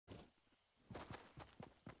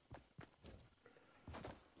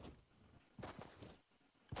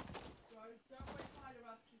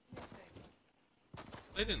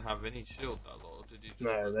They didn't have any shield that lot, or did you just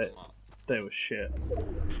No, rip them up? they were shit.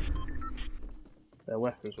 Their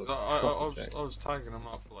weapons were I was tagging them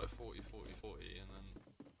up for like 40, 40, 40, and then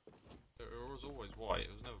it was always white,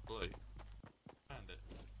 it was never blue. Found it.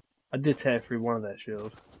 I did tear through one of their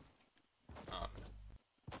shields. Oh.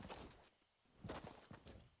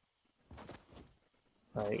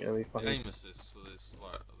 I ain't gonna be The fucking... aim assist for this,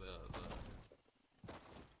 like, the...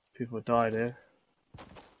 People died here.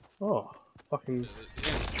 Oh, fucking The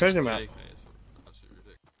treasure map. AK is absolutely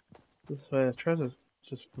ridiculous. This is where the treasure's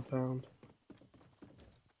just been found.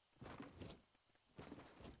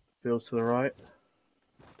 Fields to the right.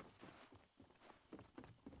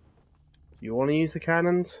 You want to use the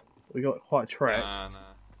cannons? We got quite a trek. Nah.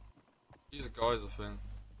 Use a geyser thing.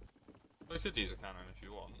 We could use a cannon if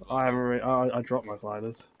you want. I haven't really... I dropped my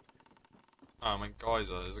gliders. Oh, I mean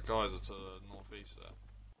geyser. There's a geyser to the northeast there.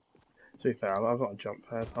 To be fair, I've got a jump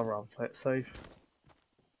pad. I'd rather play it safe.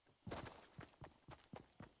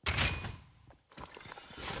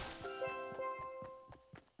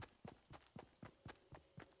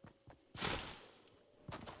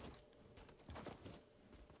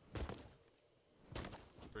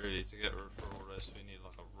 Really, to get for all this, we need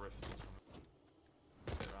like a rift or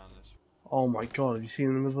something. Get around this. Oh my god, have you seen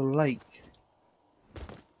them with a lake?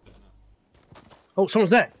 Oh,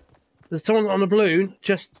 someone's there! There's someone on a balloon,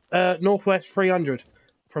 just northwest 300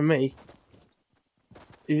 from me.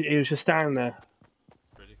 He was just standing there.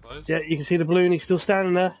 Pretty close? Yeah, you can see the balloon, he's still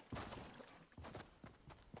standing there.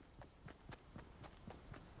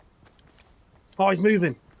 Oh, he's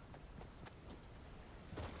moving.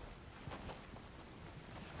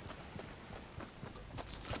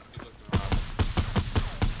 Keep looking around.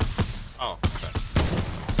 Oh, okay.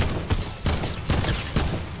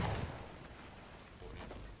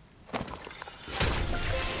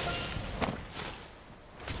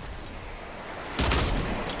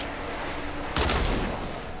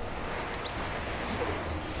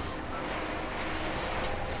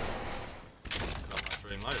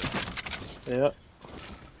 Yeah.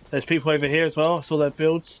 There's people over here as well. I saw their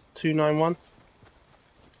builds. 291.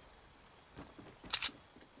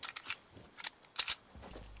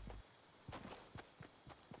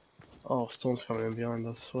 Oh, storm's coming in behind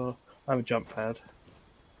us as well. I have a jump pad.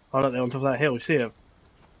 Oh look, they're on top of that hill. You see them?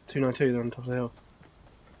 292, they're on top of the hill.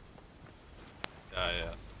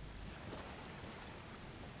 Yeah.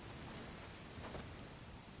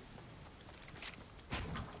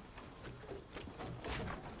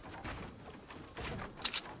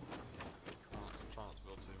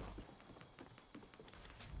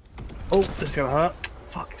 Oh, this is gonna hurt.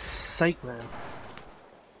 Fuck's sake, man.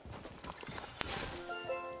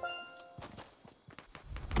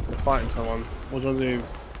 They're fighting someone. What do you want to do?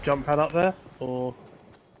 Jump pad up there? Or...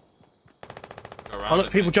 Go around Oh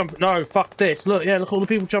look, people jumping. No, fuck this. Look, yeah, look all the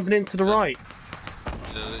people jumping in to the right.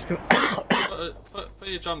 Put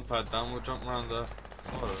your jump pad down, we'll jump around there.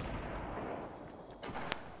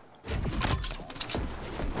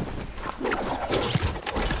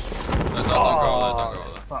 Don't go out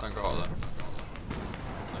there. Don't go out there.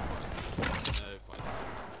 No point.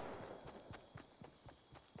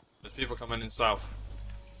 There's people coming in south.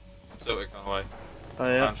 Tilted kind of way. Oh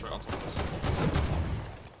yeah. Bounce right onto us.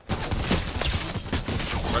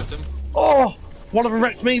 Wrecked him. Oh! One of them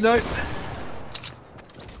wrecked me though.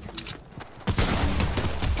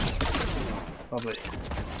 Lovely.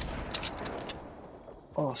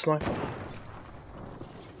 Oh, sniper.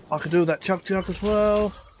 I could do that chug as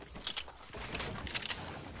well.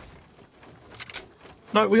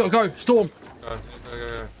 No, we gotta go. Storm. Go.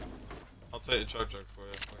 I'll take the chug for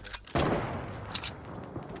you.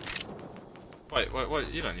 Okay. Wait,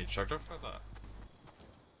 you don't need chug for that.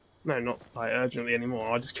 No, not like urgently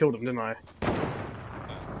anymore. I just killed him, didn't I?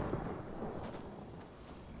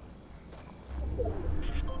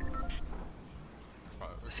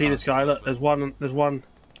 See this guy? Look, there's one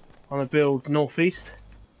on a build northeast.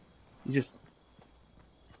 He just.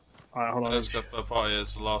 Alright, hold on. Let's go third party.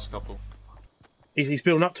 It's the last couple. He's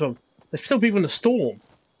building up to him. There's still people in the storm.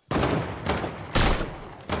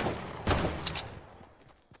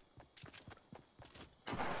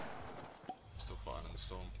 Still fighting in the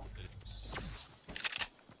storm.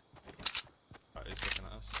 Right, he's looking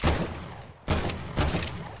at us.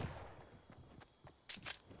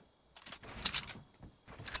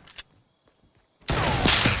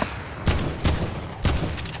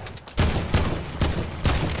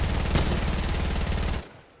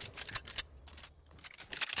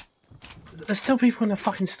 There's still people in the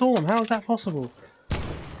fucking storm. How is that possible?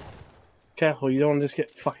 Careful, you don't want to just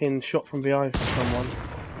get fucking shot from behind from someone.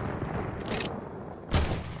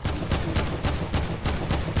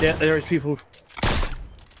 Yeah, there is people.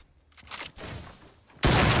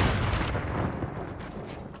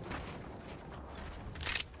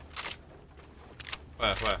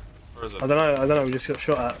 Where? Where is it? I don't know, we just got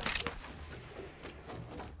shot at.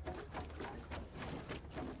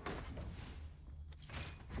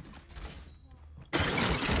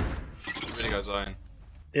 Really goes zone.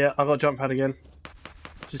 Yeah, I got jump pad again.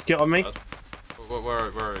 Just get on me. Where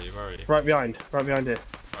are you? Right behind here.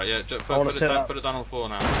 Right, yeah, put it down on the floor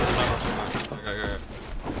now. Go.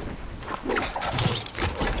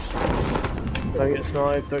 Don't get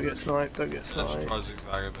sniped. Yeah, just try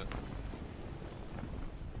zigzag a bit.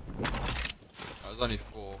 There's only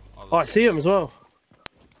 4. Oh, I see him as well.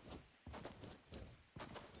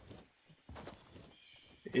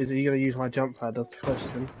 Is he going to use my jump pad? That's the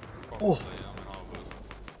question. Probably, Oh, yeah, I mean, I would.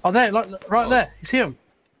 oh, there, like, right there. You see him?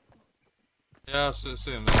 Yeah, I see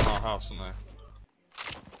them. They're in our house, aren't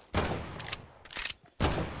they?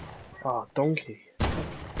 Ah, donkey.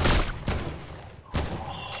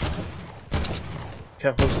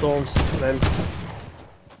 Careful of storms, then.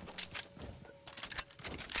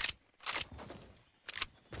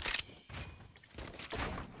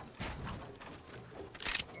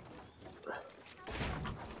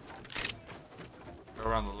 Go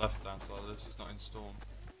around the left hand side. This is not in storm.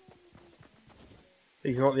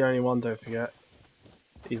 He's not the only one, don't forget.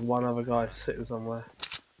 He's one other guy sitting somewhere.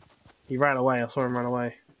 He ran away, I saw him run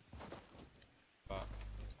away. But...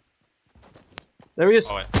 There he is!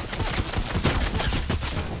 Oh, wait.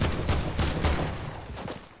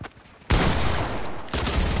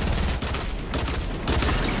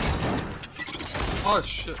 Oh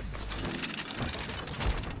shit.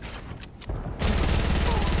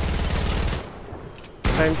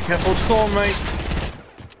 Careful, storm, mate!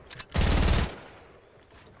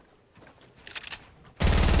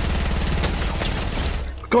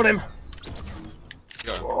 Got him!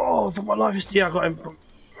 Go. Oh, for my life is... Yeah, I got him.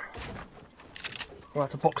 I'll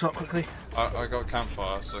have to box up quickly. I got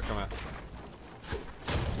campfire, so come here.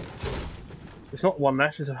 It's not one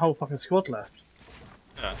left, there's a whole fucking squad left.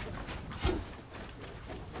 Yeah.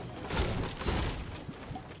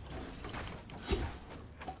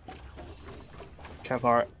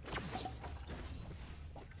 Campfire it.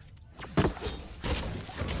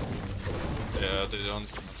 Yeah, do the on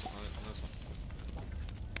this one.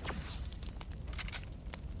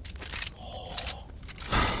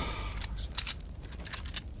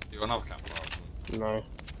 You got another campfire? No.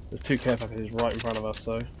 There's 2 care packages right in front of us,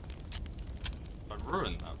 so... I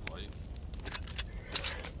ruined that boy.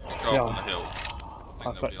 Go up on the hill. I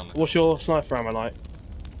think they'll be on the What's your sniper ammo like?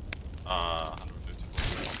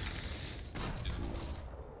 154.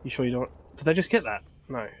 You sure you don't... Did they just get that?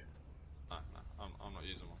 No. No, I'm not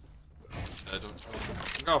using one. Yeah,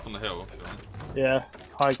 go up on the hill if you want. Yeah,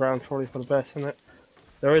 high ground probably for the best, isn't it?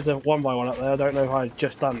 There is a 1x1 up there, I don't know if I had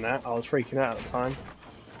just done that, I was freaking out at the time.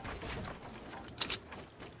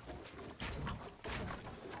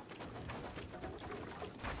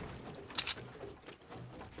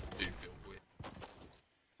 Do feel weird.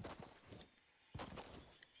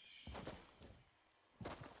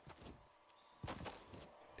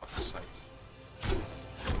 Fuck's sakes.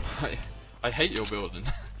 I hate your building.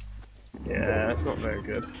 Yeah, it's not very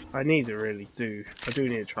good. I need to really do. I do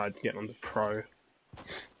need to try to get on the pro.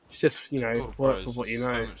 It's just, you know, work with what you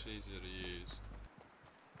know. So much easier to use.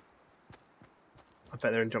 I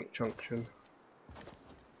bet they're in junction.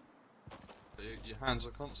 But your hands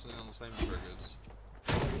are constantly on the same triggers.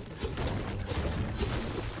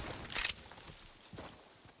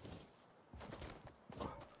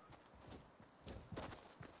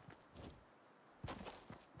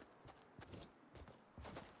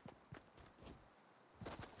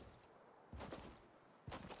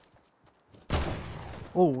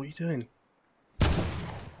 Oh, what are you doing? Taking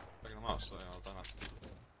them out so I don't have to.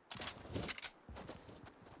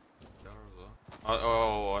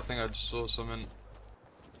 Oh, I think I just saw something.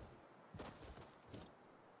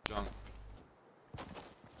 Junk.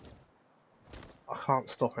 I can't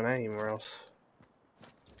stop an aim or else.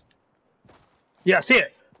 Yeah, I see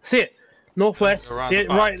it! See it! Northwest. Around Yeah, the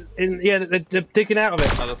back. right in. Yeah, they're digging out of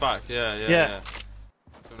it. At the back, yeah. Do you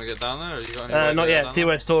want to get down there, or you got any way Not to get yet. down See there?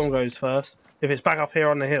 where Storm goes first. If it's back up here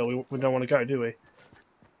on the hill, we don't want to go, do we?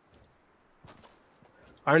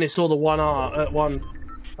 I only saw the one one.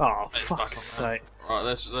 Oh, It's fuck's back on there. sake! Right,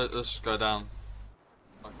 let's go down.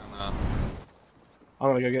 Back on there.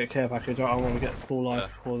 I'm gonna go get a care package. I want to get full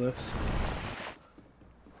life for this.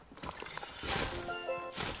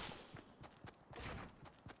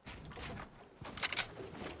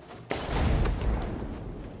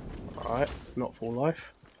 Alright, not full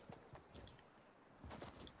life.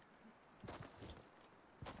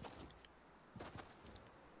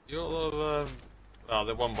 You got a lot of oh,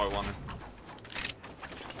 they're 1 by 1.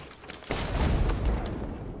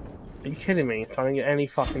 Are you kidding me? So I didn't get any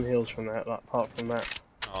fucking heals from that, like, apart from that.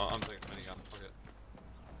 Oh, I'm taking minigun. Fuck it.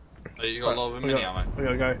 Hey, you got a lot of mini ammo. We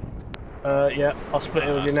gotta go. Yeah, I'll split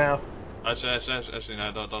it with you now. Actually,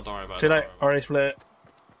 no, don't worry about it. Too late. I already split it.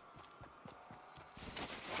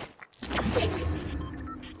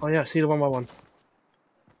 Oh yeah, I see the one by one.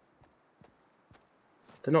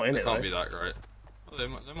 They're not in it though. They can't be that great. Well, they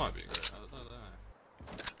might be great. I don't know.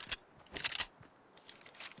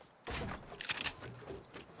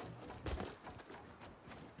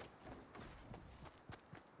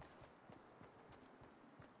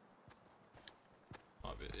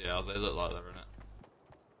 Might be. Yeah, they look like they're in it.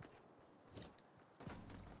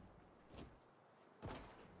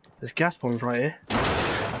 There's gas bombs right here.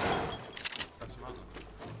 Press them out.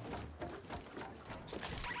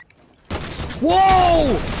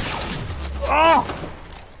 Whoa! Ah!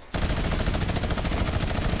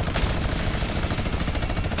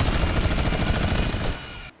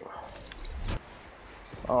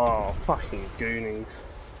 Oh, fucking goonies.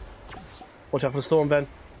 Watch out for the storm, Ben.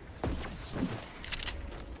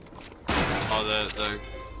 Oh, they're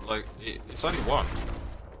like, it's only one.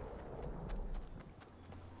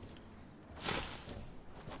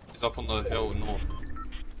 He's up on the hill north.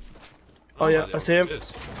 Oh yeah, I see him.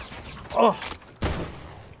 Oh!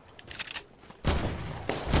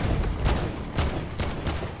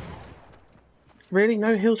 Really?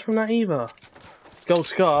 No heals from that either? Gold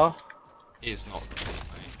Scar? He's not.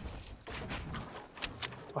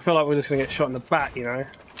 I feel like we're just gonna get shot in the back, you know?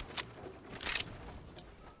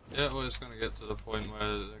 Yeah, well, it's gonna get to the point where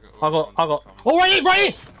I got. Oh, right here, right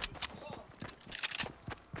here!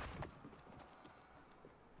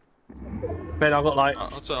 Ben, I've got like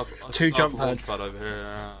I'll set up, two jump pads. Pad over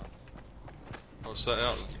here. I'll set it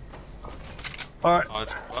up. Alright.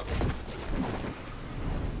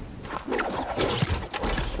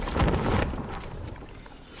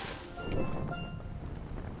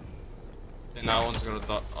 And now one's gonna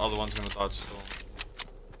die. Other one's gonna die to storm.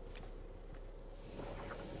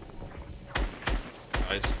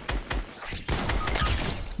 Nice.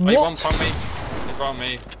 What? Hey, one from me. He's right on me.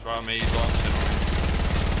 He's right on me. He's right on me.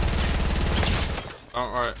 Oh,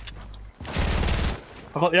 right.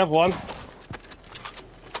 I got the other one. I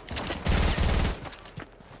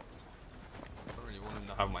don't really want him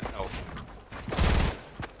to have my health.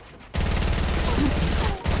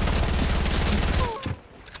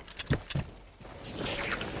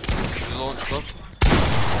 Is he launched up?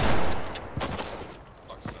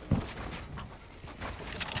 Fuck's sake.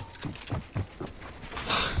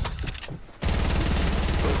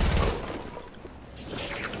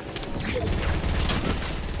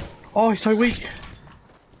 Oh, he's so weak.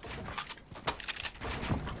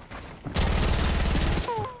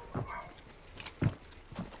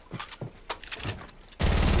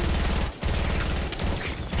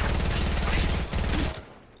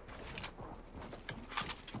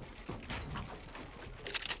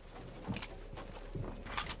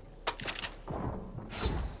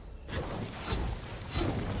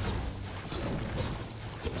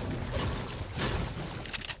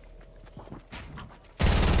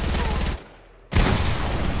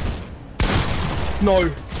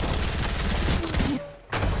 No.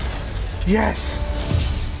 Yes.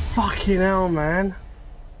 Fucking hell, man.